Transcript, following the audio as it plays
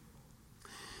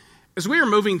As we are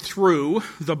moving through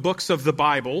the books of the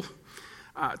Bible,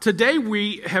 today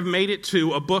we have made it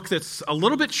to a book that's a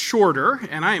little bit shorter,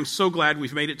 and I am so glad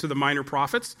we've made it to the Minor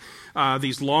Prophets.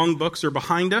 These long books are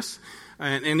behind us,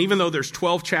 and even though there's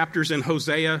 12 chapters in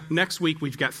Hosea, next week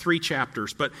we've got 3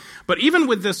 chapters. But even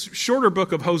with this shorter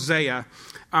book of Hosea,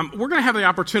 we're going to have the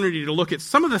opportunity to look at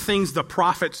some of the things the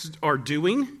prophets are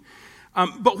doing.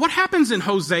 But what happens in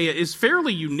Hosea is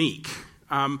fairly unique.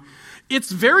 It's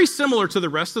very similar to the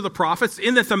rest of the prophets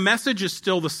in that the message is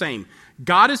still the same.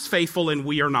 God is faithful and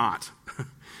we are not.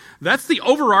 That's the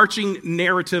overarching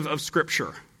narrative of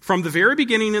Scripture. From the very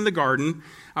beginning in the garden,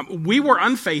 we were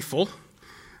unfaithful.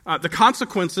 The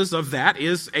consequences of that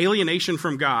is alienation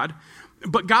from God.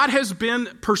 But God has been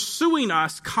pursuing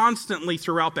us constantly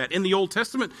throughout that. In the Old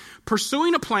Testament,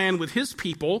 pursuing a plan with his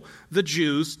people, the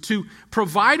Jews, to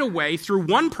provide a way through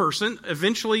one person,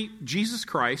 eventually Jesus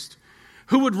Christ,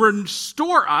 who would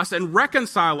restore us and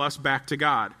reconcile us back to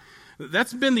God.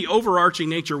 That's been the overarching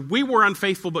nature. We were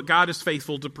unfaithful, but God is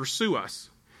faithful to pursue us.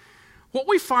 What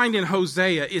we find in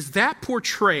Hosea is that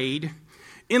portrayed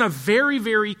in a very,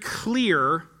 very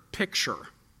clear picture.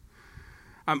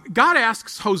 God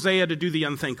asks Hosea to do the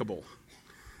unthinkable.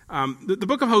 The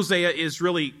book of Hosea is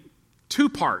really 2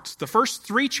 parts. The first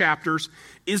 3 chapters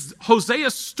is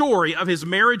Hosea's story of his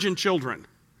marriage and children.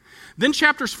 Then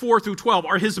chapters 4 through 12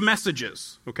 are his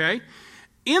messages, okay?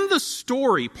 In the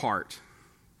story part,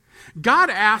 God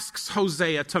asks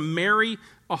Hosea to marry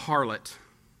a harlot,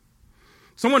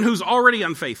 someone who's already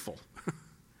unfaithful.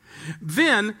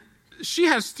 Then she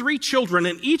has 3 children,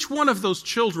 and each one of those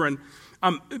children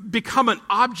become an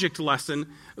object lesson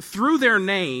through their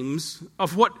names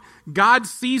of what God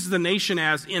sees the nation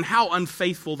as in how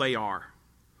unfaithful they are.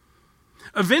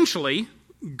 Eventually,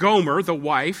 Gomer, the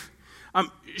wife,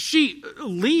 she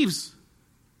leaves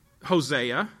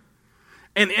Hosea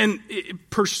and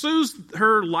pursues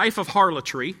her life of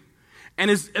harlotry and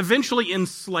is eventually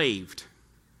enslaved.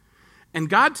 And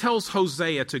God tells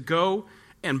Hosea to go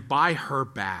and buy her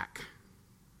back.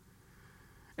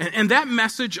 And that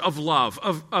message of love,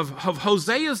 of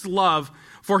Hosea's love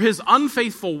for his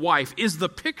unfaithful wife, is the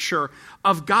picture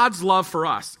of God's love for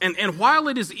us. And while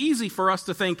it is easy for us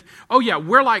to think, oh yeah,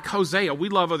 we're like Hosea, we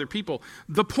love other people,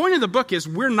 the point of the book is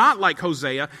we're not like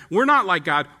Hosea, we're not like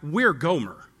God, we're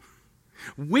Gomer.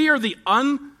 We are the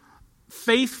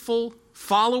unfaithful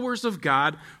followers of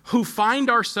God who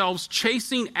find ourselves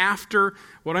chasing after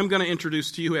what I'm going to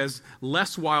introduce to you as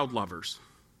less wild lovers.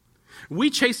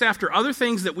 We chase after other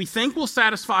things that we think will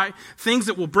satisfy, things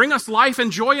that will bring us life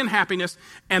and joy and happiness,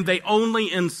 and they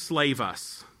only enslave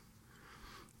us.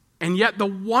 And yet the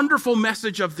wonderful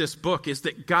message of this book is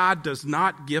that God does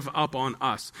not give up on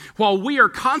us. While we are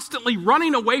constantly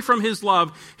running away from his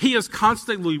love, he is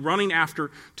constantly running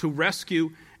after to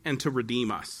rescue and to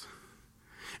redeem us.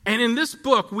 And in this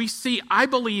book, we see, I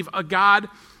believe, a God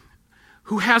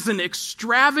who has an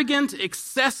extravagant,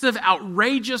 excessive,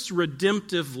 outrageous,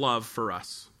 redemptive love for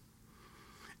us.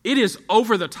 It is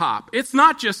over the top. It's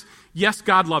not just, yes,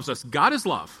 God loves us. God is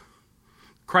love.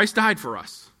 Christ died for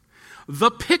us.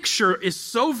 The picture is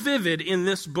so vivid in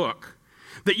this book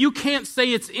that you can't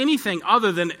say it's anything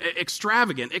other than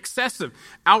extravagant, excessive,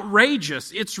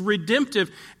 outrageous. It's redemptive.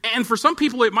 And for some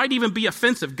people, it might even be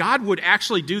offensive. God would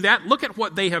actually do that. Look at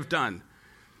what they have done.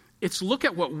 It's look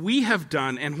at what we have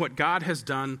done and what God has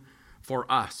done for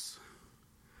us.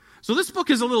 So this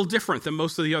book is a little different than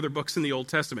most of the other books in the Old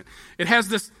Testament. It has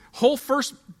this whole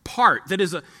first part that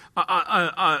is a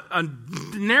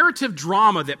narrative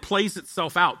drama that plays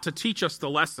itself out to teach us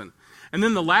the lesson. And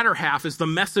then the latter half is the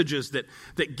messages that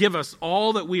give us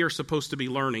all that we are supposed to be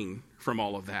learning from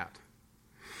all of that.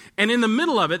 And in the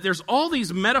middle of it, there's all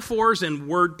these metaphors and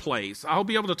word plays. I'll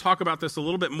be able to talk about this a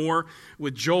little bit more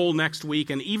with Joel next week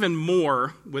and even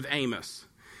more with Amos.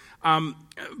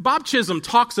 Bob Chisholm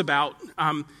talks about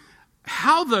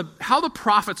how the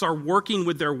prophets are working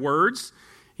with their words.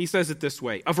 He says it this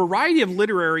way: a variety of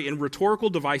literary and rhetorical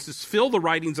devices fill the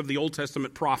writings of the Old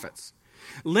Testament prophets,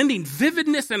 lending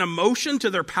vividness and emotion to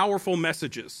their powerful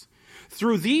messages.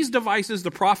 Through these devices,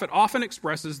 the prophet often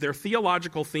expresses their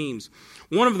theological themes.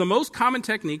 One of the most common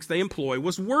techniques they employ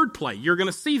was wordplay. You're going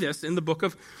to see this in the book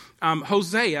of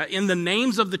Hosea. In the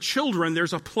names of the children,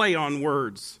 there's a play on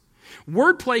words.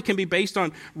 Wordplay can be based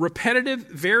on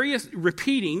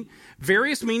repeating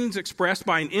various meanings expressed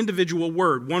by an individual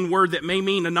word, one word that may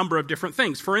mean a number of different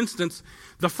things. For instance,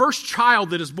 the first child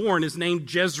that is born is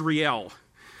named Jezreel.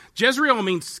 Jezreel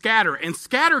means scatter, and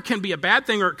scatter can be a bad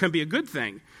thing or it can be a good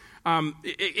thing.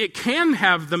 It can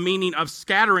have the meaning of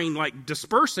scattering, like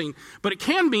dispersing, but it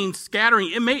can mean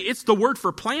scattering. It's the word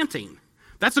for planting.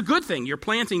 That's a good thing. You're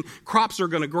planting, crops are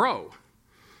going to grow.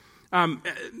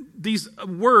 These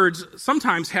words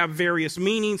sometimes have various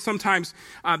meanings. Sometimes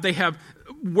they have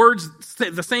words,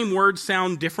 the same words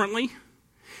sound differently.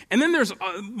 And then there's,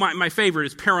 my favorite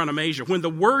is paronomasia, when the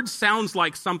word sounds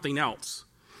like something else.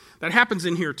 That happens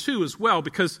in here too as well,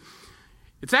 because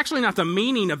it's actually not the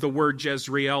meaning of the word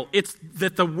Jezreel. It's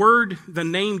that the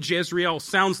name Jezreel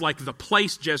sounds like the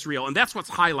place Jezreel. And that's what's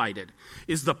highlighted,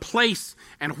 is the place,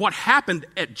 and what happened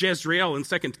at Jezreel in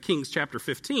 2 Kings chapter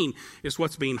 15 is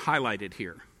what's being highlighted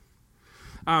here.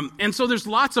 And so there's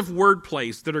lots of word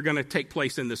plays that are going to take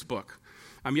place in this book.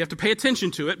 You have to pay attention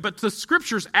to it, but the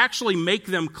scriptures actually make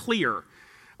them clear.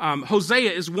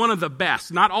 Hosea is one of the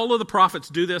best. Not all of the prophets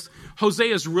do this.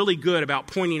 Hosea is really good about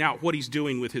pointing out what he's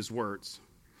doing with his words.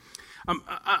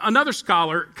 Another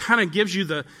scholar kind of gives you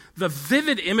the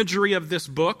vivid imagery of this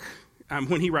book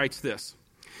when he writes this.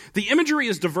 The imagery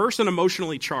is diverse and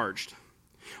emotionally charged.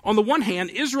 On the one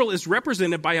hand, Israel is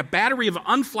represented by a battery of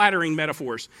unflattering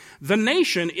metaphors. The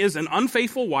nation is an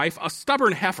unfaithful wife, a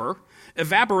stubborn heifer,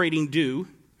 evaporating dew,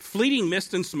 fleeting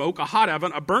mist and smoke, a hot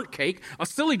oven, a burnt cake, a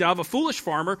silly dove, a foolish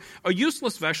farmer, a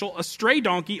useless vessel, a stray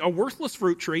donkey, a worthless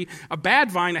fruit tree, a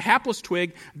bad vine, a hapless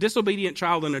twig, a disobedient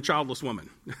child, and a childless woman.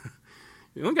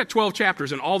 You only got 12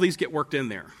 chapters, and all these get worked in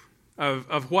there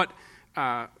of what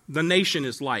the nation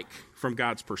is like from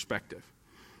God's perspective.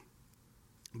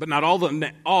 But not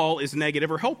all is negative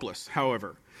or hopeless,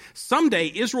 however.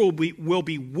 Someday Israel will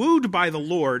be wooed by the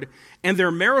Lord and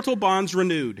their marital bonds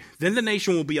renewed. Then the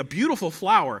nation will be a beautiful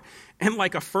flower and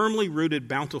like a firmly rooted,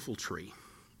 bountiful tree.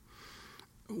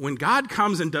 When God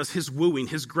comes and does his wooing,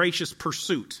 his gracious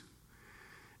pursuit,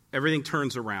 everything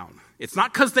turns around. It's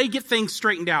not because they get things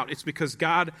straightened out. It's because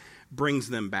God brings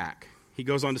them back. He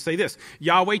goes on to say this.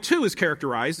 Yahweh, too, is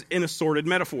characterized in assorted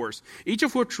metaphors, each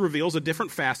of which reveals a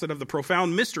different facet of the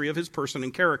profound mystery of his person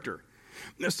and character.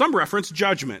 Some reference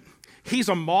judgment. He's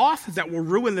a moth that will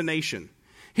ruin the nation.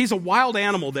 He's a wild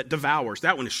animal that devours.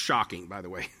 That one is shocking, by the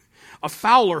way. A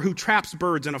fowler who traps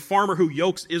birds and a farmer who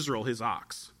yokes Israel, his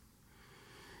ox.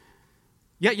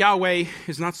 Yet Yahweh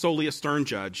is not solely a stern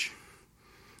judge.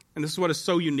 And this is what is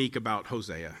so unique about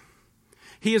Hosea.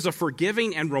 He is a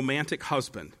forgiving and romantic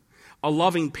husband, a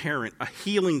loving parent, a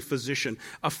healing physician,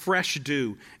 a fresh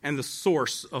dew, and the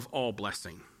source of all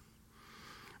blessing.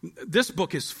 This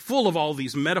book is full of all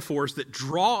these metaphors that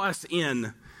draw us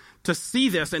in to see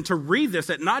this and to read this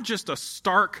at not just a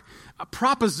stark,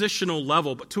 propositional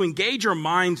level, but to engage our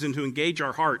minds and to engage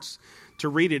our hearts to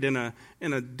read it in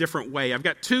a different way. I've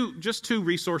got two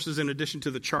resources in addition to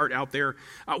the chart out there.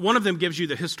 One of them gives you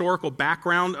the historical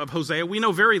background of Hosea. We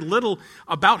know very little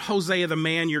about Hosea, the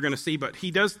man you're going to see, but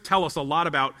he does tell us a lot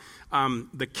about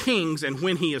the kings and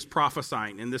when he is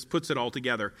prophesying, and this puts it all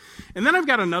together. And then I've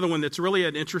got another one that's really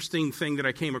an interesting thing that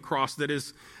I came across that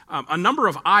is a number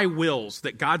of I wills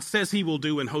that God says he will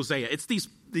do in Hosea. It's these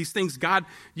things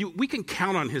we can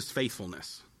count on his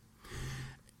faithfulness.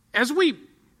 As we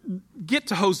get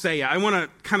to Hosea, I want to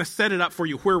kind of set it up for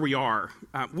you where we are.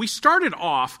 We started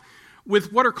off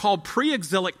with what are called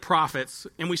pre-exilic prophets,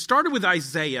 and we started with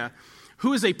Isaiah,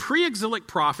 who is a pre-exilic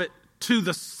prophet to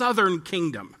the southern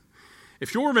kingdom.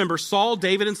 If you'll remember, Saul,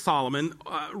 David, and Solomon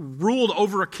ruled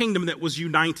over a kingdom that was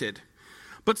united.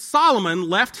 But Solomon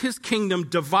left his kingdom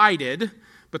divided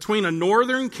between a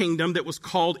northern kingdom that was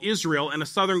called Israel and a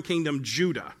southern kingdom,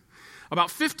 Judah. About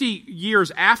 50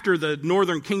 years after the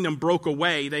northern kingdom broke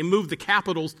away, they moved the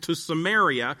capital to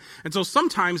Samaria. And so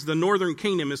sometimes the northern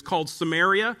kingdom is called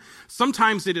Samaria.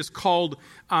 Sometimes it is called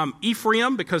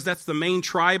Ephraim, because that's the main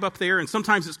tribe up there. And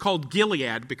sometimes it's called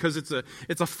Gilead, because it's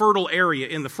a fertile area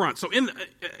in the front. So in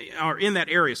that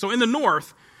area. So in the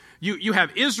north, you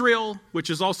have Israel, which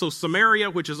is also Samaria,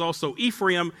 which is also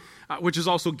Ephraim, which is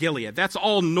also Gilead. That's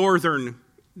all northern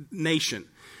nation.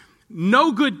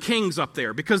 No good kings up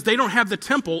there because they don't have the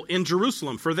temple in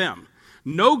Jerusalem for them.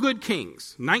 No good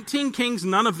kings. 19 kings,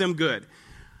 none of them good.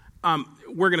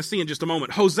 We're going to see in just a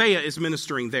moment. Hosea is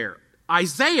ministering there.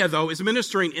 Isaiah, though, is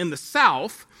ministering in the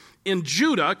south, in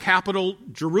Judah, capital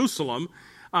Jerusalem.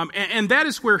 And that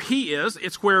is where he is.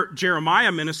 It's where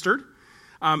Jeremiah ministered.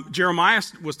 Jeremiah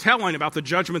was telling about the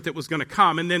judgment that was going to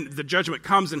come, and then the judgment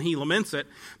comes and he laments it.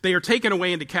 They are taken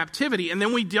away into captivity, and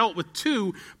then we dealt with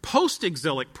two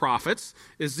post-exilic prophets,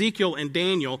 Ezekiel and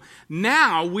Daniel.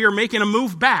 Now we are making a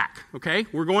move back, okay?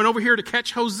 We're going over here to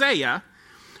catch Hosea,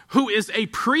 who is a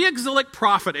pre-exilic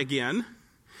prophet again,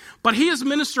 but he is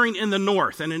ministering in the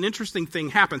north, and an interesting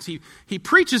thing happens. He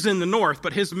preaches in the north,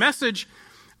 but his message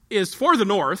is for the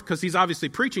north, because he's obviously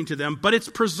preaching to them, but it's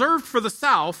preserved for the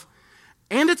south.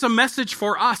 And it's a message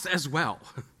for us as well.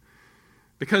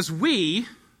 Because we,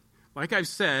 like I've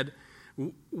said,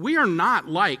 we are not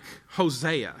like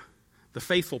Hosea, the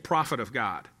faithful prophet of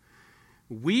God.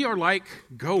 We are like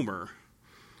Gomer,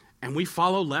 and we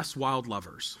follow less wild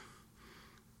lovers.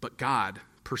 But God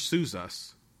pursues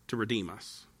us to redeem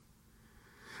us.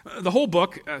 The whole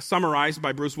book, summarized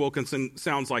by Bruce Wilkinson,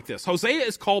 sounds like this. Hosea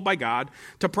is called by God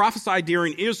to prophesy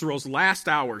during Israel's last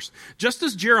hours. Just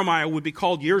as Jeremiah would be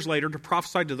called years later to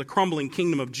prophesy to the crumbling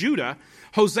kingdom of Judah,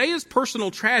 Hosea's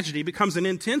personal tragedy becomes an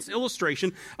intense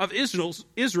illustration of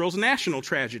Israel's national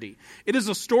tragedy. It is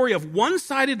a story of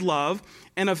one-sided love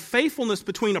and of faithfulness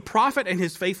between a prophet and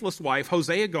his faithless wife,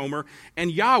 Hosea Gomer,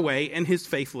 and Yahweh and his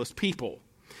faithless people.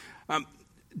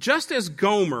 Just as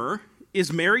Gomer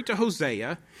is married to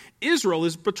Hosea, Israel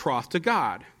is betrothed to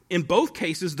God. In both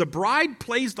cases, the bride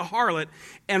plays the harlot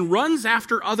and runs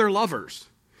after other lovers.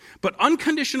 But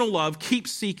unconditional love keeps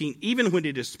seeking even when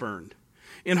it is spurned.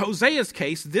 In Hosea's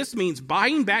case, this means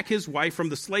buying back his wife from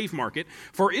the slave market.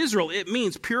 For Israel, it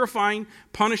means purifying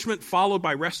punishment followed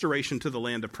by restoration to the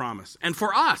land of promise. And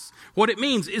for us, what it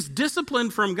means is discipline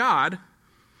from God,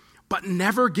 but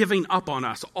never giving up on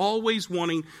us, always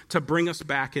wanting to bring us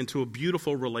back into a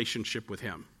beautiful relationship with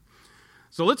him.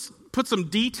 So let's put some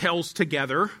details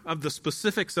together of the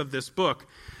specifics of this book.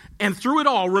 And through it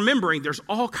all, remembering there's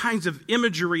all kinds of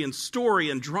imagery and story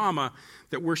and drama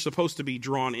that we're supposed to be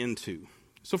drawn into.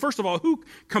 So first of all, who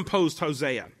composed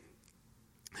Hosea?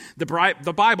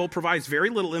 The Bible provides very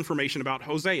little information about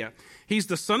Hosea. He's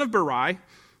the son of Berai,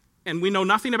 and we know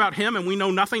nothing about him, and we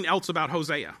know nothing else about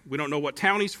Hosea. We don't know what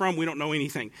town he's from. We don't know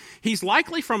anything. He's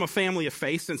likely from a family of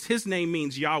faith, since his name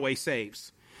means Yahweh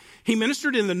saves. He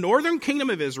ministered in the northern kingdom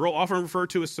of Israel, often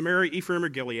referred to as Samaria, Ephraim, or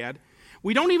Gilead.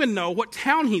 We don't even know what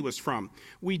town he was from.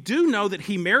 We do know that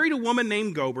he married a woman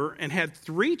named Gomer and had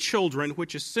 3 children,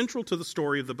 which is central to the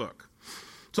story of the book.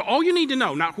 So all you need to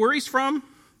know, not where he's from,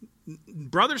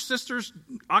 brothers, sisters,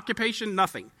 occupation,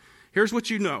 nothing. Here's what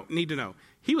you need to know.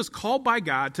 He was called by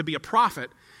God to be a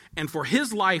prophet and for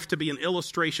his life to be an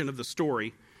illustration of the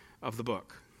story of the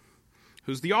book.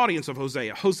 Who's the audience of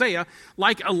Hosea? Hosea,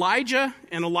 like Elijah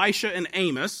and Elisha and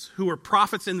Amos, who were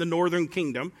prophets in the northern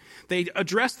kingdom, they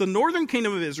addressed the northern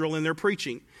kingdom of Israel in their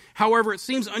preaching. However, it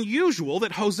seems unusual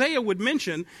that Hosea would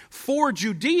mention 4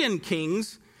 Judean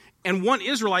kings and 1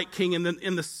 Israelite king in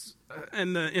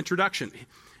the introduction.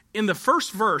 In the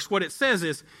first verse, what it says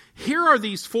is, here are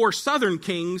these 4 southern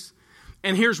kings,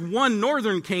 and here's 1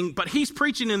 northern king, but he's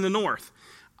preaching in the north.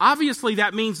 Obviously,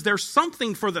 that means there's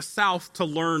something for the south to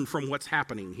learn from what's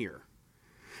happening here.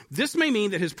 This may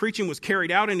mean that his preaching was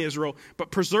carried out in Israel,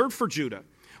 but preserved for Judah.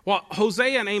 While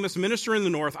Hosea and Amos minister in the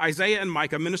north, Isaiah and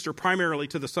Micah minister primarily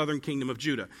to the southern kingdom of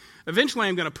Judah. Eventually,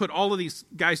 I'm going to put all of these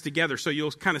guys together so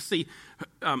you'll kind of see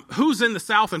who's in the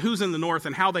south and who's in the north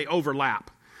and how they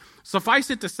overlap. Suffice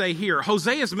it to say here,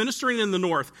 Hosea is ministering in the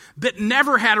north that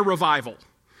never had a revival.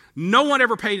 No one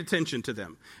ever paid attention to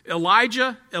them.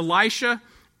 Elijah, Elisha,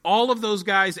 all of those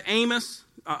guys, Amos,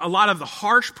 a lot of the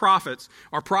harsh prophets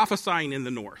are prophesying in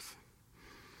the north.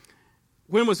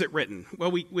 When was it written? Well,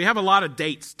 we have a lot of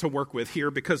dates to work with here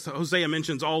because Hosea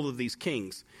mentions all of these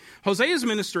kings. Hosea's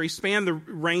ministry spanned the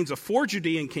reigns of 4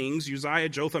 Judean kings, Uzziah,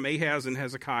 Jotham, Ahaz, and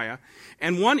Hezekiah,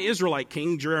 and 1 Israelite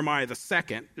king, Jeroboam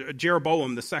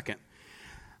II.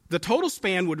 The total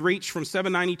span would reach from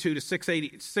 792 to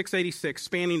 686,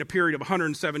 spanning a period of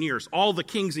 107 years. All the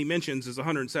kings he mentions is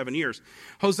 107 years.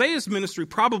 Hosea's ministry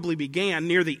probably began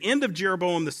near the end of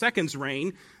Jeroboam II's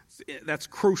reign. That's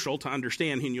crucial to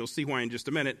understand, and you'll see why in just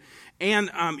a minute,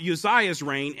 and Uzziah's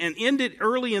reign, and ended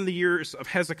early in the years of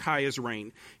Hezekiah's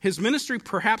reign. His ministry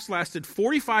perhaps lasted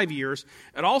 45 years.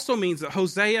 It also means that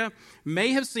Hosea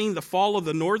may have seen the fall of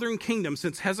the northern kingdom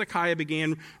since Hezekiah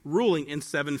began ruling in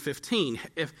 715.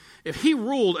 If he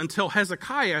ruled until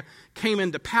Hezekiah came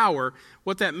into power,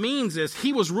 what that means is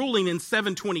he was ruling in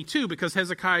 722 because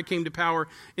Hezekiah came to power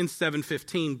in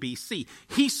 715 BC.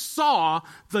 He saw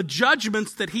the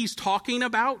judgments that he's talking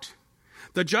about,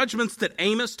 the judgments that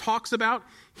Amos talks about.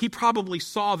 He probably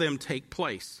saw them take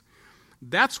place.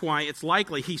 That's why it's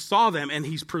likely he saw them and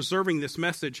he's preserving this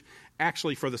message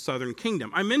actually for the southern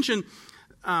kingdom. I mentioned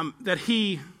that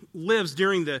he lives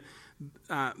during the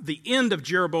end of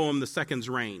Jeroboam II's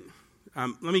reign.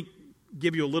 Let me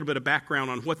give you a little bit of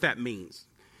background on what that means.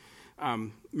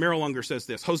 Merrill Unger says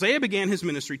this: Hosea began his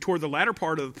ministry toward the latter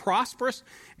part of the prosperous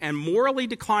and morally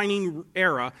declining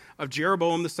era of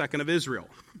Jeroboam II of Israel.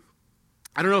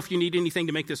 I don't know if you need anything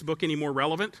to make this book any more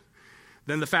relevant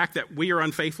than the fact that we are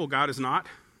unfaithful, God is not.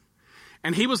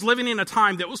 And he was living in a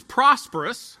time that was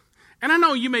prosperous. And I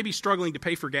know you may be struggling to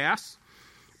pay for gas,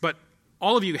 but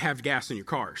all of you have gas in your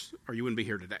cars, or you wouldn't be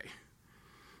here today.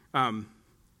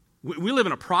 We live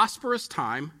in a prosperous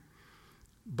time,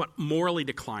 but morally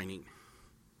declining.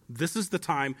 This is the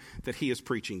time that he is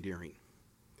preaching during.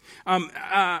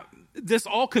 This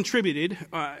all continued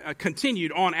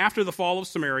on after the fall of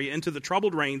Samaria into the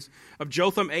troubled reigns of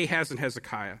Jotham, Ahaz, and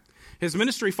Hezekiah. His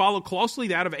ministry followed closely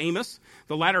that of Amos.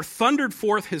 The latter thundered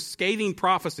forth his scathing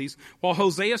prophecies, while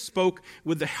Hosea spoke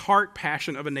with the heart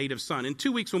passion of a native son. In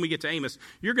 2 weeks when we get to Amos,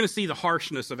 you're going to see the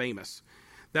harshness of Amos.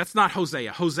 That's not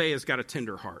Hosea. Hosea's got a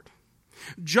tender heart.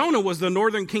 Jonah was the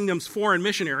northern kingdom's foreign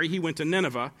missionary. He went to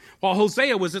Nineveh, while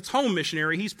Hosea was its home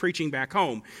missionary. He's preaching back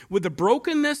home. With the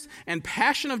brokenness and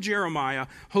passion of Jeremiah,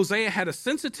 Hosea had a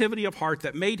sensitivity of heart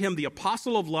that made him the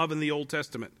apostle of love in the Old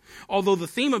Testament. Although the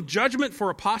theme of judgment for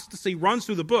apostasy runs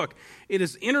through the book, it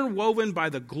is interwoven by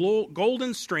the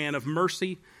golden strand of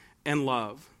mercy and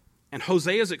love. And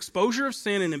Hosea's exposure of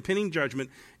sin and impending judgment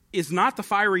is not the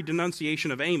fiery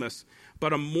denunciation of Amos,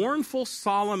 but a mournful,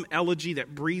 solemn elegy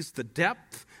that breathes the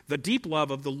deep love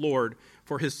of the Lord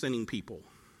for his sinning people.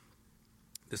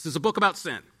 This is a book about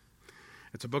sin.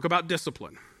 It's a book about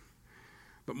discipline.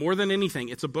 But more than anything,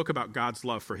 it's a book about God's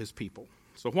love for his people.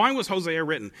 So why was Hosea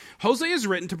written? Hosea is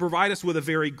written to provide us with a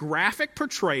very graphic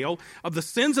portrayal of the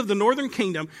sins of the northern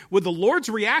kingdom, with the Lord's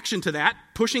reaction to that,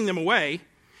 pushing them away,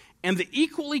 and the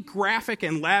equally graphic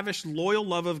and lavish loyal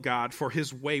love of God for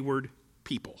his wayward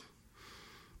people.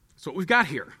 That's what we've got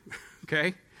here,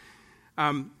 okay?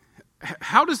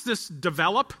 How does this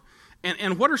develop,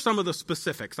 and what are some of the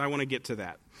specifics? I want to get to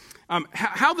that.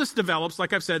 How this develops,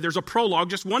 like I've said, there's a prologue,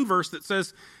 just one verse that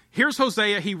says, here's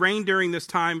Hosea, he reigned during this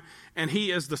time, and he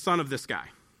is the son of this guy.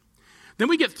 Then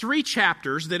we get 3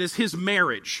 chapters that is his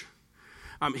marriage.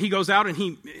 He goes out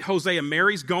and Hosea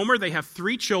marries Gomer. They have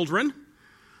 3 children.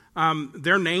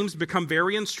 Their names become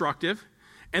very instructive.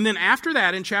 And then after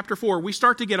that, in chapter 4, we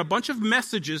start to get a bunch of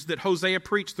messages that Hosea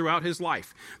preached throughout his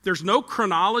life. There's no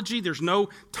chronology. There's no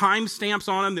time stamps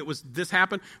on them this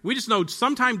happened. We just know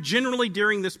sometime generally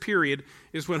during this period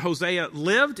is when Hosea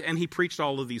lived and he preached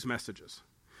all of these messages.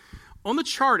 On the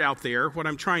chart out there, what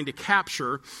I'm trying to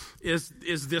capture is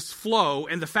this flow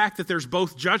and the fact that there's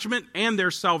both judgment and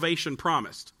there's salvation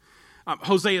promised.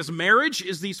 Hosea's marriage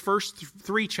is these first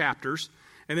 3 chapters.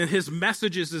 And then his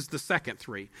messages is the second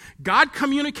 3. God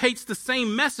communicates the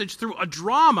same message through a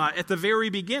drama at the very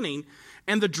beginning,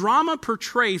 and the drama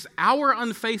portrays our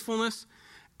unfaithfulness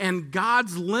and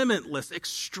God's limitless,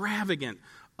 extravagant,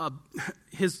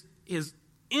 his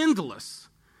endless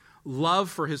love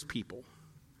for his people.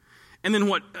 And then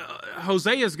what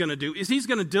Hosea is going to do is he's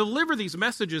going to deliver these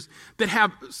messages that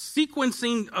have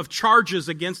sequencing of charges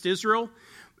against Israel,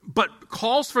 but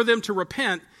calls for them to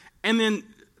repent, and then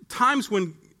times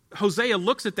when Hosea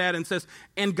looks at that and says,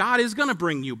 and God is going to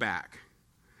bring you back.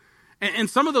 And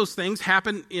some of those things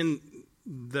happen in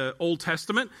the Old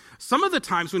Testament. Some of the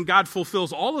times when God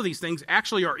fulfills all of these things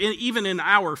actually are even in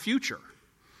our future.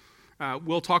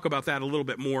 We'll talk about that a little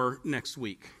bit more next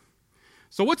week.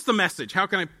 So what's the message? How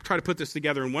can I try to put this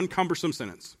together in one cumbersome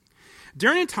sentence?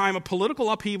 During a time of political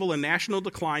upheaval and national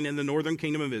decline in the northern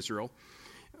kingdom of Israel,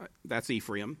 that's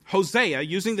Ephraim, Hosea,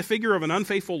 using the figure of an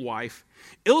unfaithful wife,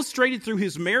 illustrated through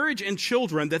his marriage and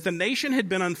children that the nation had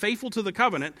been unfaithful to the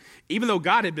covenant, even though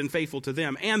God had been faithful to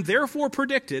them, and therefore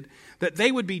predicted that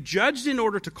they would be judged in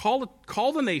order to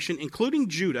call the nation, including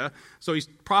Judah. So he's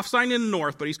prophesying in the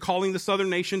north, but he's calling the southern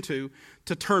nation too,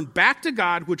 to turn back to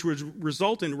God, which would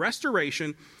result in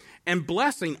restoration and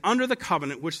blessing under the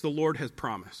covenant which the Lord has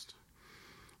promised.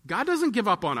 God doesn't give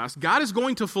up on us. God is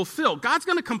going to fulfill. God's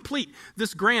going to complete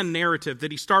this grand narrative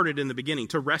that he started in the beginning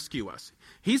to rescue us.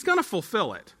 He's going to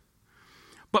fulfill it.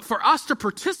 But for us to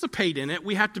participate in it,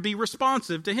 we have to be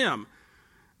responsive to him.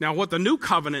 Now, what the new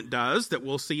covenant does, that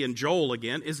we'll see in Joel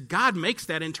again, is God makes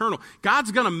that internal.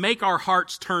 God's going to make our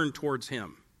hearts turn towards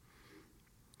him.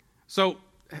 So,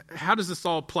 how does this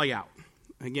all play out?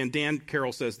 Again, Dan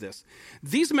Carroll says this.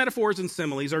 These metaphors and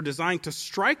similes are designed to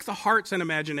strike the hearts and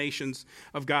imaginations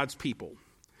of God's people.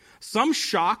 Some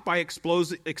shock by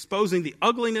exposing the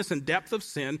ugliness and depth of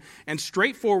sin and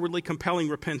straightforwardly compelling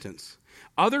repentance.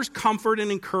 Others comfort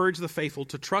and encourage the faithful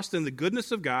to trust in the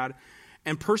goodness of God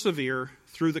and persevere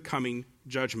through the coming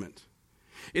judgment.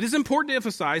 It is important to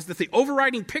emphasize that the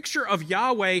overriding picture of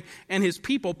Yahweh and his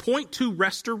people point to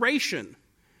restoration.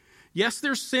 Yes,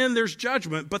 there's sin, there's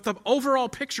judgment, but the overall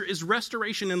picture is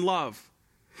restoration and love.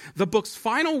 The book's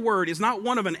final word is not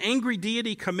one of an angry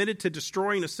deity committed to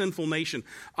destroying a sinful nation.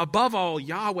 Above all,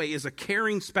 Yahweh is a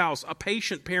caring spouse, a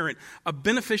patient parent, a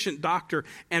beneficent doctor,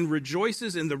 and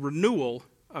rejoices in the renewal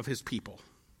of his people.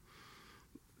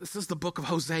 This is the book of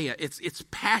Hosea. It's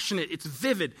passionate, it's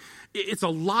vivid, it's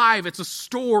alive, it's a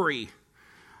story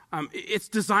It's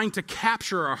designed to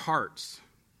capture our hearts.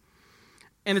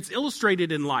 And it's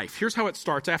illustrated in life. Here's how it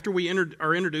starts after we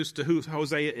are introduced to who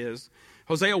Hosea is.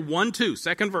 Hosea 1:2,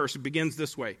 second verse, begins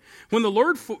this way. When the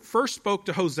Lord first spoke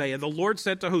to Hosea, the Lord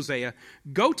said to Hosea,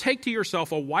 "Go take to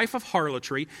yourself a wife of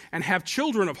harlotry and have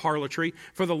children of harlotry,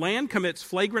 for the land commits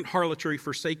flagrant harlotry,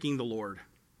 forsaking the Lord."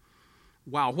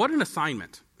 Wow, what an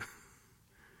assignment.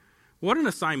 What an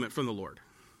assignment from the Lord.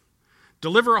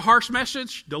 Deliver a harsh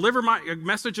message, deliver a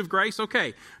message of grace.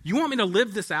 Okay, you want me to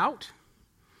live this out?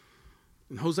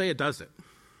 And Hosea does it.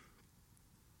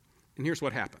 And here's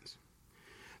what happens.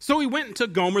 So he went and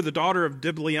took Gomer, the daughter of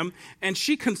Diblaim, and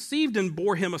she conceived and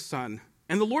bore him a son.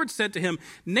 And the Lord said to him,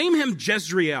 "Name him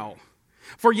Jezreel.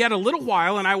 For yet a little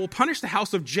while, and I will punish the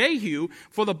house of Jehu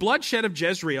for the bloodshed of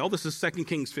Jezreel." This is 2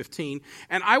 Kings 15.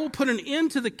 "And I will put an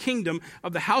end to the kingdom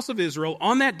of the house of Israel.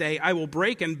 On that day I will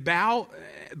break the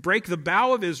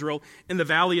bow of Israel in the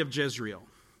valley of Jezreel."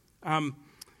 And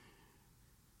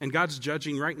God's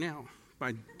judging right now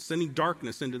by sending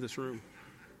darkness into this room.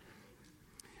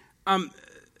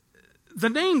 The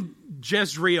name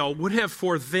Jezreel would have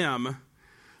for them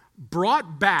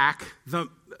brought back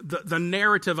the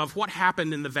narrative of what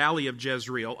happened in the valley of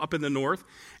Jezreel up in the north,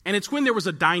 and it's when there was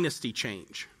a dynasty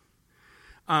change.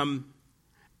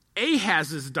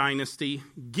 Ahaz's dynasty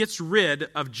gets rid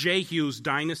of Jehu's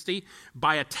dynasty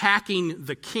by attacking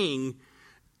the king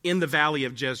in the valley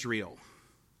of Jezreel.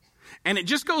 And it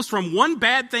just goes from one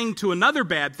bad thing to another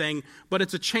bad thing, but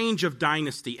it's a change of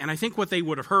dynasty. And I think what they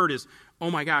would have heard is,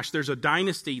 oh my gosh, there's a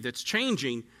dynasty that's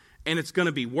changing, and it's going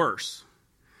to be worse.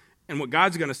 And what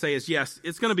God's going to say is, yes,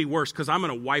 it's going to be worse because I'm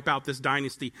going to wipe out this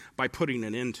dynasty by putting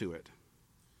an end to it.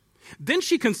 Then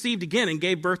she conceived again and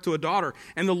gave birth to a daughter.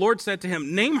 And the Lord said to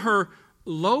him, "Name her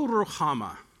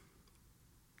Lo-Ruhamah."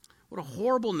 What a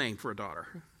horrible name for a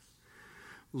daughter.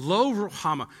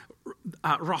 Lo-Ruhamah.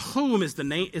 Rahum is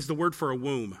the word for a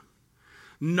womb.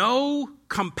 No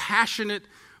compassionate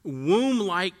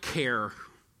womb-like care.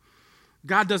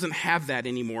 God doesn't have that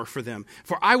anymore for them.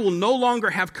 "For I will no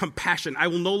longer have compassion. I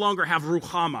will no longer have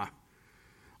ruhamah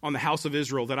on the house of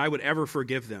Israel, that I would ever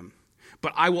forgive them.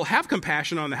 But I will have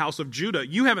compassion on the house of Judah.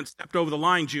 You haven't stepped over the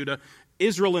line, Judah.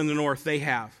 Israel in the north, they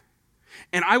have.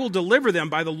 And I will deliver them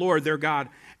by the Lord their God,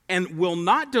 and will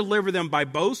not deliver them by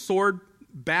bow, sword,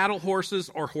 battle horses,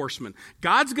 or horsemen."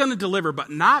 God's going to deliver,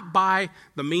 but not by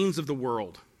the means of the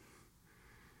world.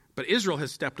 But Israel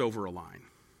has stepped over a line.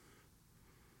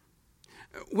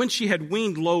 When she had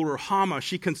weaned Lo-Ruhamah,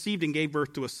 she conceived and gave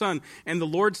birth to a son. And the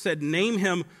Lord said, "Name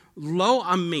him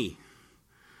Lo-Ammi."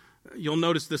 You'll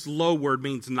notice this Lo word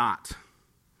means not.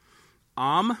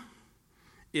 Am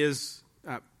is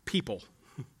people.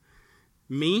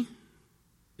 Me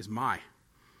is my.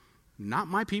 Not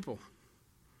my people.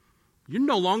 You're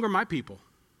no longer my people.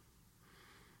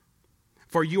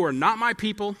 For you are not my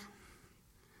people,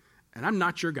 and I'm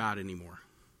not your God anymore.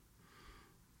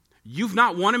 You've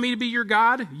not wanted me to be your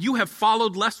God. You have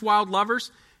followed less wild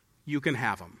lovers. You can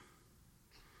have them.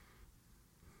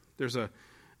 There's a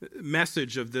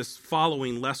message of this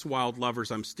following less wild lovers.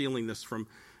 I'm stealing this from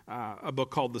a book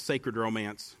called The Sacred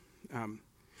Romance.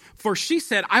 "For she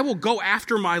said, I will go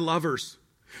after my lovers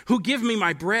who give me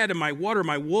my bread and my water,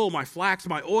 my wool, my flax,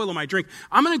 my oil, and my drink.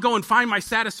 I'm going to go and find my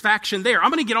satisfaction there. I'm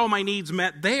going to get all my needs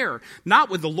met there, not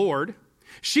with the Lord.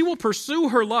 She will pursue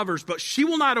her lovers, but she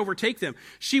will not overtake them.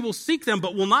 She will seek them,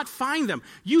 but will not find them.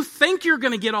 You think you're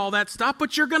going to get all that stuff,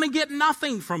 but you're going to get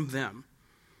nothing from them."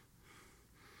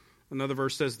 Another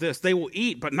verse says this, "They will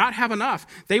eat, but not have enough.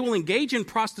 They will engage in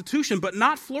prostitution, but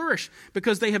not flourish,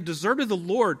 because they have deserted the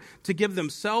Lord to give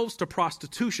themselves to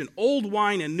prostitution. Old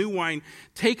wine and new wine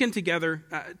taken together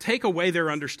take away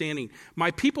their understanding.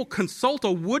 My people consult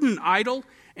a wooden idol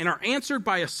and are answered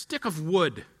by a stick of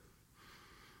wood."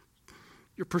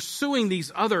 You're pursuing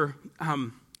these other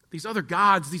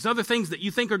gods, these other things that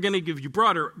you think are going to give you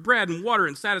bread and water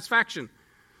and satisfaction.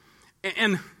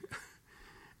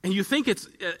 And you think it's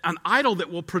an idol that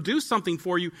will produce something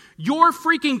for you. You're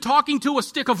freaking talking to a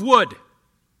stick of wood,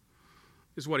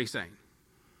 is what he's saying.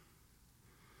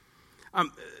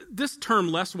 This term,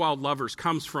 less wild lovers,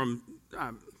 comes from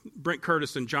Brent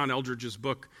Curtis and John Eldridge's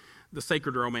book, The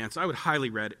Sacred Romance. I would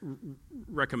highly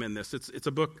recommend this. It's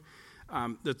a book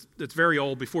that's very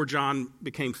old, before John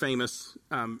became famous.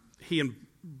 He and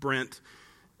Brent,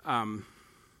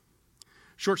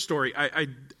 short story,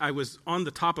 I was on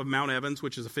the top of Mount Evans,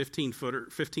 which is a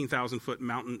 15,000-foot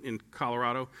mountain in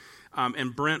Colorado,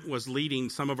 and Brent was leading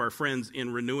some of our friends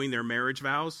in renewing their marriage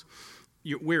vows.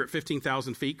 we're at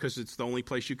 15,000 feet because it's the only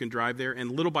place you can drive there.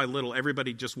 And little by little,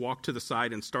 everybody just walked to the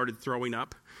side and started throwing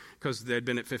up because they'd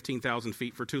been at 15,000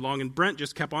 feet for too long. And Brent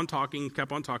just kept on talking,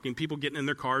 people getting in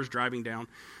their cars, driving down.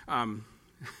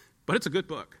 But it's a good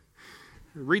book.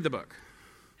 Read the book.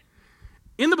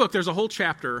 In the book, there's a whole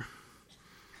chapter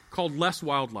called Less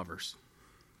Wild Lovers.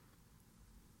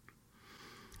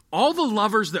 All the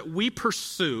lovers that we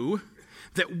pursue,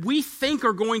 that we think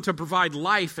are going to provide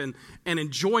life and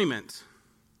enjoyment,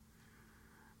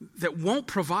 that won't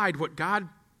provide what God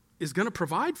is going to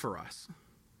provide for us.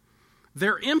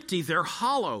 They're empty, they're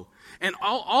hollow. And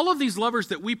all of these lovers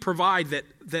that we provide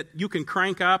that you can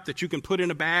crank up, that you can put in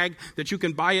a bag, that you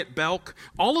can buy at Belk,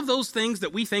 all of those things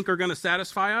that we think are going to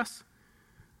satisfy us,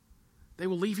 they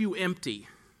will leave you empty.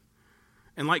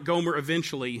 And like Gomer,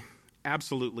 eventually,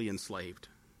 absolutely enslaved.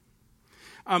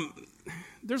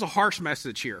 There's a harsh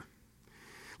message here.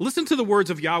 Listen to the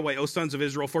words of Yahweh, O sons of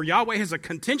Israel, for Yahweh has a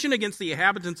contention against the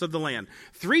inhabitants of the land.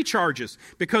 3 charges,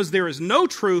 because there is no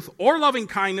truth or loving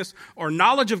kindness or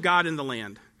knowledge of God in the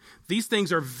land. These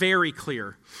things are very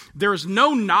clear. There is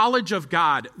no knowledge of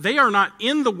God. They are not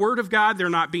in the Word of God. They're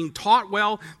not being taught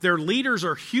well. Their leaders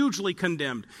are hugely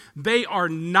condemned. They are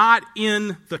not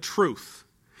in the truth.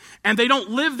 And they don't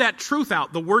live that truth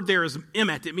out. The word there is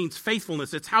emet. It means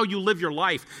faithfulness. It's how you live your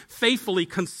life, faithfully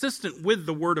consistent with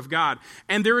the Word of God.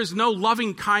 And there is no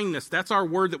loving kindness. That's our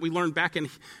word that we learned back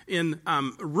in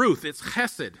Ruth. It's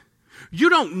chesed.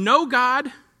 You don't know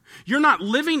God. You're not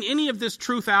living any of this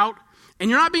truth out.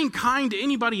 And you're not being kind to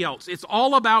anybody else. It's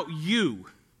all about you.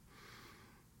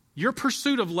 Your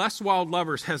pursuit of less wild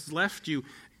lovers has left you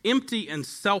empty and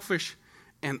selfish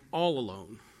and all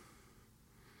alone.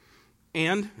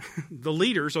 And the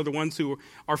leaders are the ones who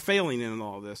are failing in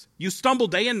all of this. You stumble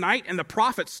day and night, and the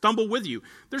prophets stumble with you.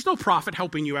 There's no prophet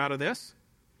helping you out of this.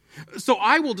 So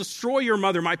I will destroy your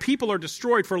mother. My people are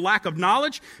destroyed for lack of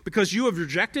knowledge, because you have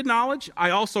rejected knowledge.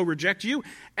 I also reject you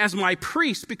as my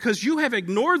priest, because you have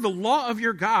ignored the law of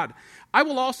your God. I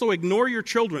will also ignore your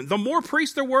children. The more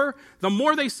priests there were, the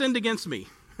more they sinned against me.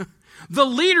 The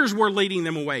leaders were leading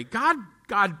them away. God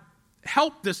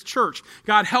help this church.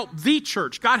 God help the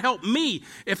church. God help me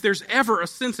if there's ever a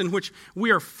sense in which we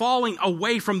are falling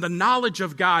away from the knowledge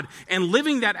of God and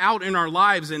living that out in our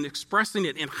lives and expressing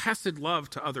it in chesed love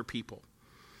to other people.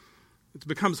 It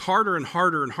becomes harder and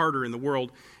harder and harder in the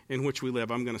world in which we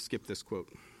live. I'm going to skip this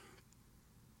quote.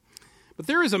 But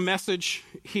there is a message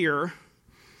here,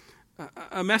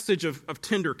 a message of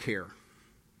tender care.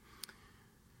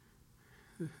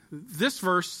 This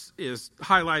verse is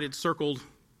highlighted, circled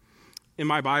in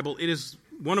my Bible. It is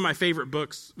one of my favorite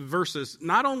verses,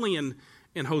 not only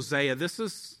in Hosea. This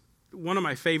is one of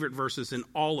my favorite verses in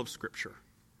all of Scripture.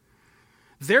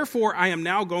 Therefore, I am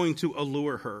now going to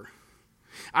allure her.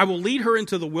 I will lead her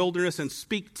into the wilderness and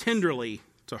speak tenderly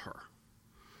to her.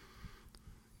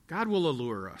 God will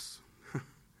allure us.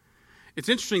 It's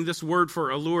interesting, this word for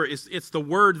allure, it's the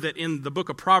word that in the book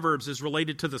of Proverbs is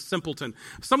related to the simpleton,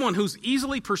 someone who's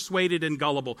easily persuaded and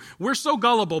gullible. We're so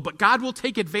gullible, but God will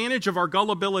take advantage of our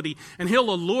gullibility, and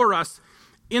he'll allure us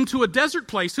into a desert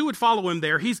place. Who would follow him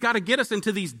there? He's got to get us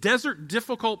into these desert,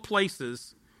 difficult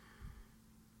places,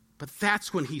 but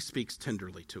that's when he speaks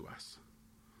tenderly to us.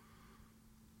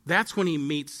 That's when he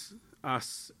meets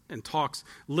us and talks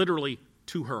literally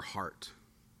to her heart.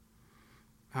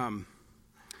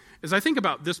 As I think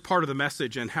about this part of the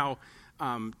message and how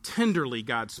tenderly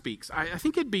God speaks, I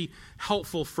think it'd be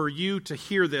helpful for you to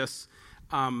hear this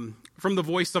from the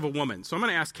voice of a woman. So I'm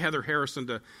going to ask Heather Harrison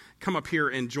to come up here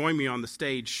and join me on the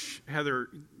stage. Heather,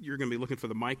 you're going to be looking for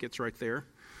the mic. It's right there.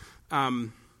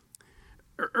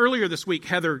 Earlier this week,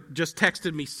 Heather just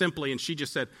texted me simply, and she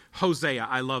just said, "Hosea,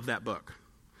 I love that book."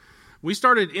 We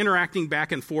started interacting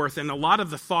back and forth, and a lot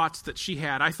of the thoughts that she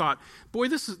had, I thought, boy,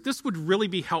 this would really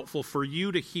be helpful for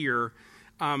you to hear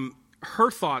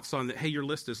her thoughts on that. Hey, your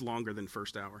list is longer than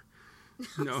first hour.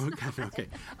 No, okay.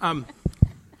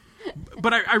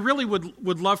 But I really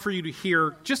would love for you to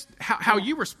hear just how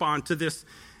you respond to this.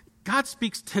 God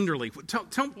speaks tenderly.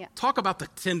 Talk about the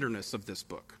tenderness of this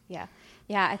book. Yeah,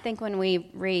 I think when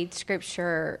we read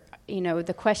Scripture,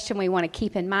 the question we want to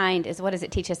keep in mind is, what does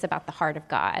it teach us about the heart of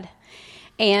God?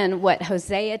 And what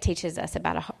Hosea teaches us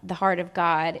about the heart of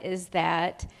God is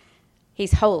that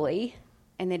he's holy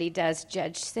and that he does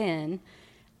judge sin,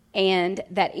 and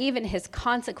that even his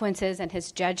consequences and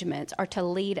his judgments are to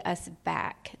lead us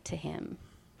back to him.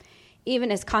 Even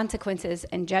his consequences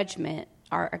and judgment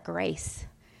are a grace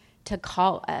to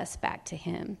call us back to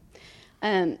him.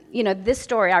 This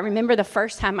story, I remember the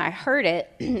first time I heard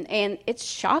it, and it's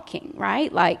shocking,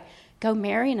 right? Like, go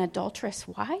marry an adulterous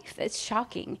wife? It's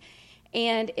shocking.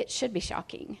 And it should be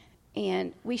shocking.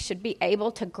 And we should be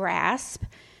able to grasp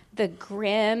the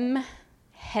grim,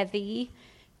 heavy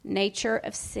nature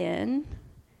of sin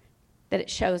that it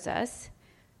shows us,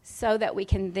 so that we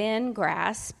can then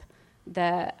grasp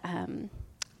the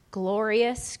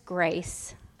glorious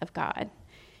grace of God.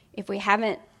 If we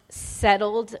haven't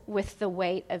settled with the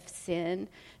weight of sin,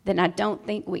 then I don't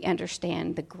think we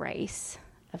understand the grace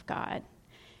of God.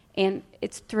 And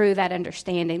it's through that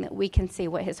understanding that we can see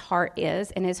what his heart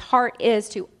is. And his heart is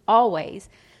to always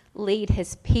lead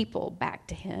his people back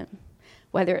to him,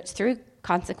 whether it's through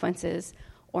consequences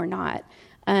or not.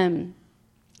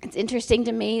 It's interesting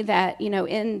to me that,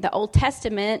 in the Old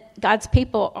Testament, God's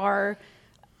people are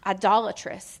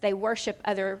idolatrous. They worship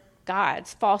other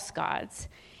gods, false gods.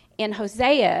 In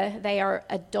Hosea, they are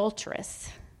adulterous.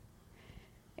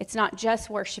 It's not just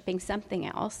worshiping something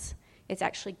else. It's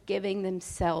actually giving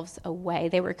themselves away.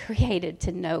 They were created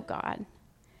to know God.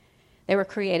 They were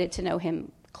created to know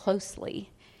him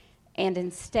closely. And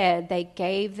instead, they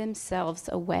gave themselves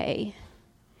away.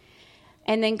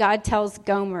 And then God tells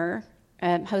Gomer,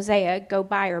 Hosea, go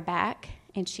buy her back.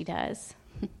 And she does.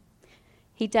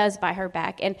 He does buy her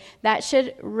back. And that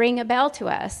should ring a bell to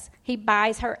us. He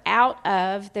buys her out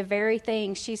of the very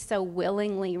thing she so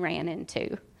willingly ran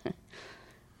into.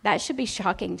 That should be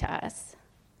shocking to us.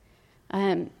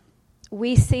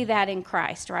 We see that in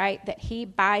Christ, right? That he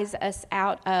buys us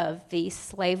out of the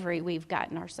slavery we've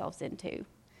gotten ourselves into.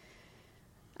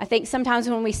 I think sometimes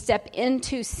when we step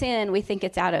into sin, we think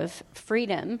it's out of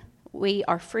freedom. We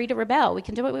are free to rebel. We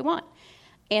can do what we want.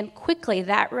 And quickly,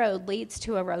 that road leads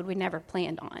to a road we never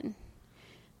planned on.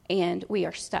 And we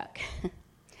are stuck.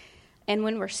 And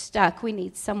when we're stuck, we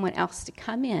need someone else to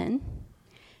come in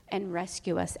and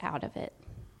rescue us out of it,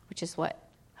 which is what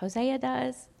Hosea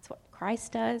does. It's what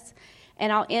Christ does.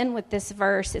 And I'll end with this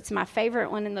verse. It's my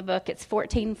favorite one in the book. It's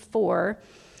 14:4.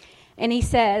 And he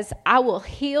says, I will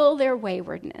heal their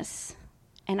waywardness,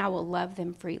 and I will love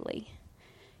them freely.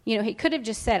 He could have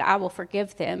just said, I will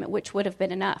forgive them, which would have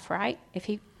been enough, right? If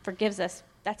he forgives us,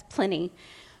 that's plenty.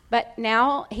 But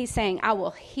now he's saying, I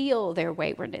will heal their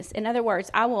waywardness. In other words,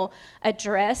 I will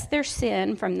address their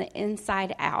sin from the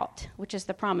inside out, which is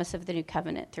the promise of the new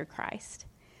covenant through Christ.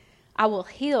 I will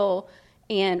heal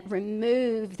and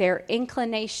remove their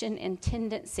inclination and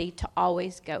tendency to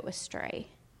always go astray.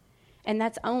 And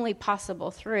that's only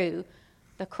possible through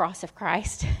the cross of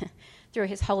Christ, through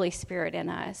his Holy Spirit in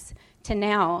us, to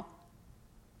now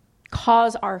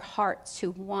cause our hearts to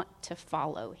want to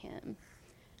follow him,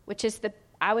 which is,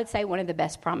 I would say, one of the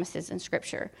best promises in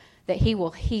Scripture, that he will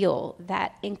heal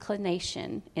that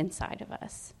inclination inside of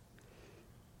us.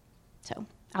 So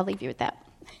I'll leave you with that.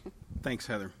 Thanks,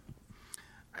 Heather.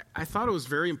 I thought it was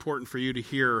very important for you to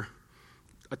hear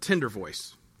a tender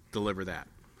voice deliver that.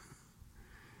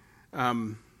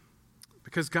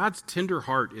 Because God's tender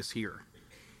heart is here.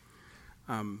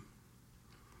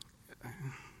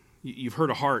 You've heard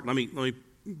a heart. Let me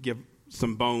give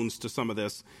some bones to some of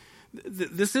this.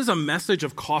 This is a message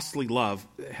of costly love.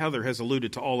 Heather has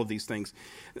alluded to all of these things.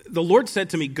 The Lord said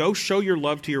to me, go show your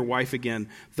love to your wife again.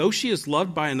 Though she is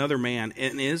loved by another man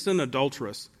and is an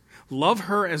adulteress, love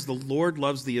her as the Lord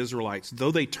loves the Israelites,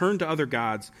 though they turn to other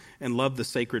gods and love the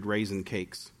sacred raisin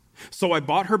cakes. So I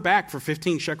bought her back for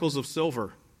 15 shekels of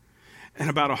silver and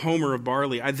about a homer of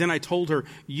barley. Then I told her,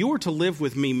 you are to live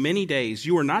with me many days.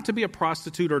 You are not to be a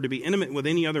prostitute or to be intimate with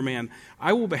any other man.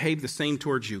 I will behave the same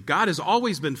towards you. God has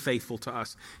always been faithful to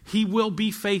us. He will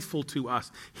be faithful to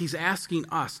us. He's asking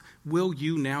us, will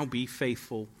you now be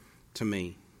faithful to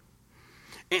me?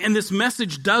 And this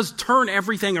message does turn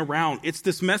everything around. It's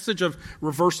this message of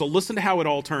reversal. Listen to how it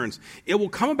all turns. It will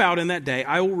come about in that day.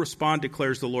 I will respond,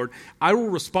 declares the Lord. I will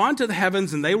respond to the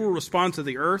heavens, and they will respond to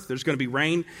the earth. There's going to be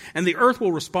rain. And the earth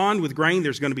will respond with grain.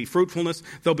 There's going to be fruitfulness.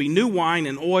 There'll be new wine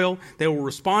and oil. They will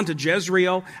respond to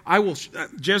Jezreel.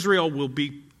 Jezreel will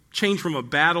be changed from a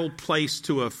battle place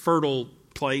to a fertile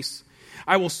place.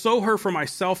 I will sow her for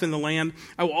myself in the land.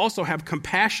 I will also have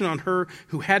compassion on her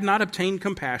who had not obtained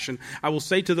compassion. I will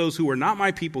say to those who are not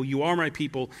my people, you are my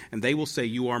people, and they will say,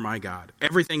 you are my God.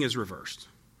 Everything is reversed.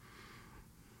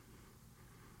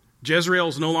 Jezreel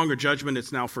is no longer judgment,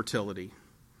 it's now fertility.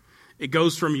 It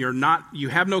goes from you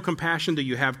have no compassion to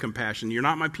you have compassion. You're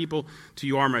not my people to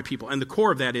you are my people. And the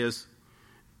core of that is,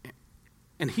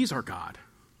 and he's our God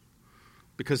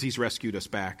because he's rescued us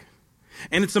back.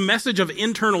 And it's a message of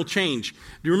internal change.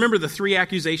 Do you remember the 3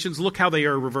 accusations? Look how they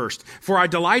are reversed. For I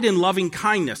delight in loving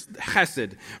kindness,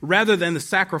 chesed, rather than the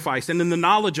sacrifice, and in the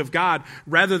knowledge of God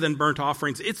rather than burnt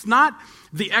offerings. It's not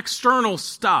the external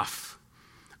stuff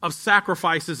of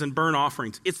sacrifices and burnt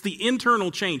offerings. It's the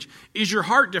internal change. Is your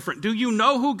heart different? Do you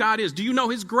know who God is? Do you know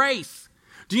his grace?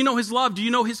 Do you know his love? Do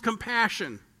you know his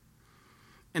compassion?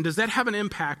 And does that have an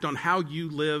impact on how you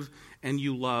live and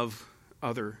you love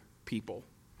other people?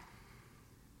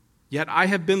 Yet I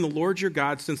have been the Lord your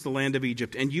God since the land of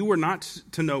Egypt, and you were not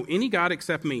to know any God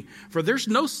except me. For there's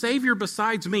no Savior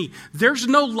besides me. There's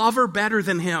no lover better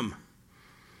than him.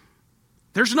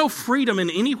 There's no freedom in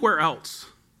anywhere else.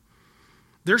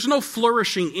 There's no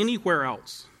flourishing anywhere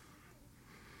else.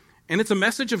 And it's a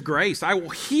message of grace. I will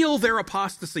heal their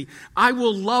apostasy. I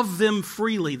will love them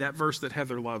freely, that verse that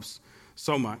Heather loves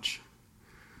so much.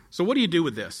 So what do you do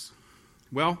with this?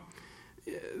 Well,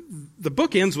 the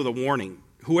book ends with a warning.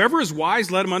 Whoever is wise,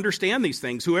 let him understand these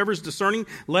things. Whoever is discerning,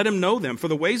 let him know them. For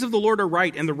the ways of the Lord are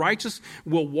right, and the righteous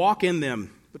will walk in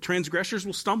them, but transgressors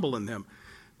will stumble in them.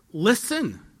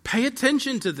 Listen, pay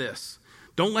attention to this.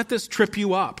 Don't let this trip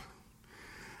you up.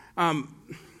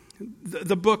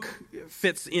 The book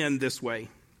fits in this way.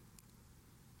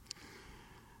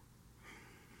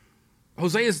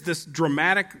 Hosea is this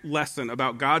dramatic lesson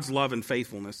about God's love and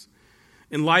faithfulness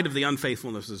in light of the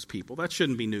unfaithfulness of his people. That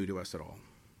shouldn't be new to us at all.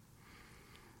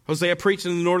 Hosea preached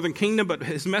in the northern kingdom, but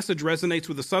his message resonates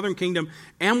with the southern kingdom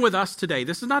and with us today.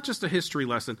 This is not just a history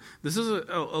lesson. This is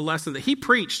a lesson that he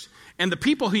preached, and the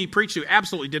people he preached to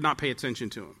absolutely did not pay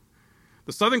attention to him.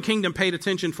 The southern kingdom paid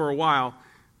attention for a while,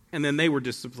 and then they were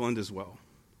disciplined as well.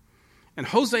 And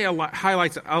Hosea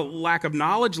highlights a lack of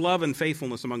knowledge, love, and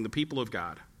faithfulness among the people of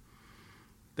God.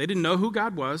 They didn't know who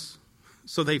God was,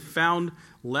 so they found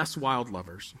less wild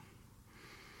lovers.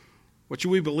 What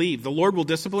should we believe? The Lord will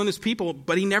discipline his people,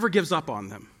 but he never gives up on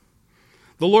them.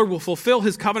 The Lord will fulfill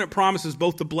his covenant promises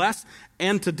both to bless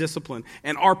and to discipline.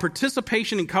 And our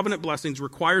participation in covenant blessings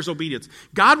requires obedience.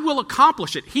 God will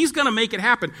accomplish it. He's going to make it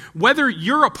happen. Whether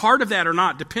you're a part of that or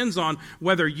not depends on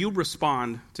whether you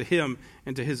respond to him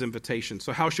and to his invitation.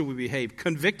 So how should we behave?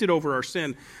 Convicted over our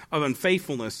sin of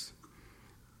unfaithfulness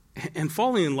and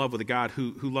falling in love with a God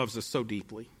who loves us so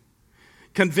deeply.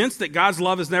 Convinced that God's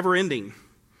love is never ending.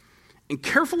 And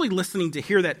carefully listening to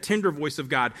hear that tender voice of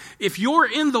God. If you're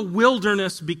in the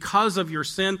wilderness because of your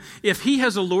sin, if he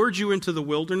has allured you into the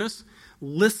wilderness,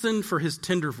 listen for his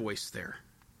tender voice there.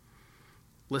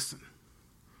 Listen.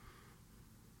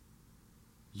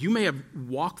 You may have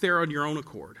walked there on your own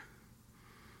accord,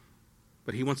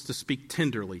 but he wants to speak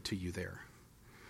tenderly to you there.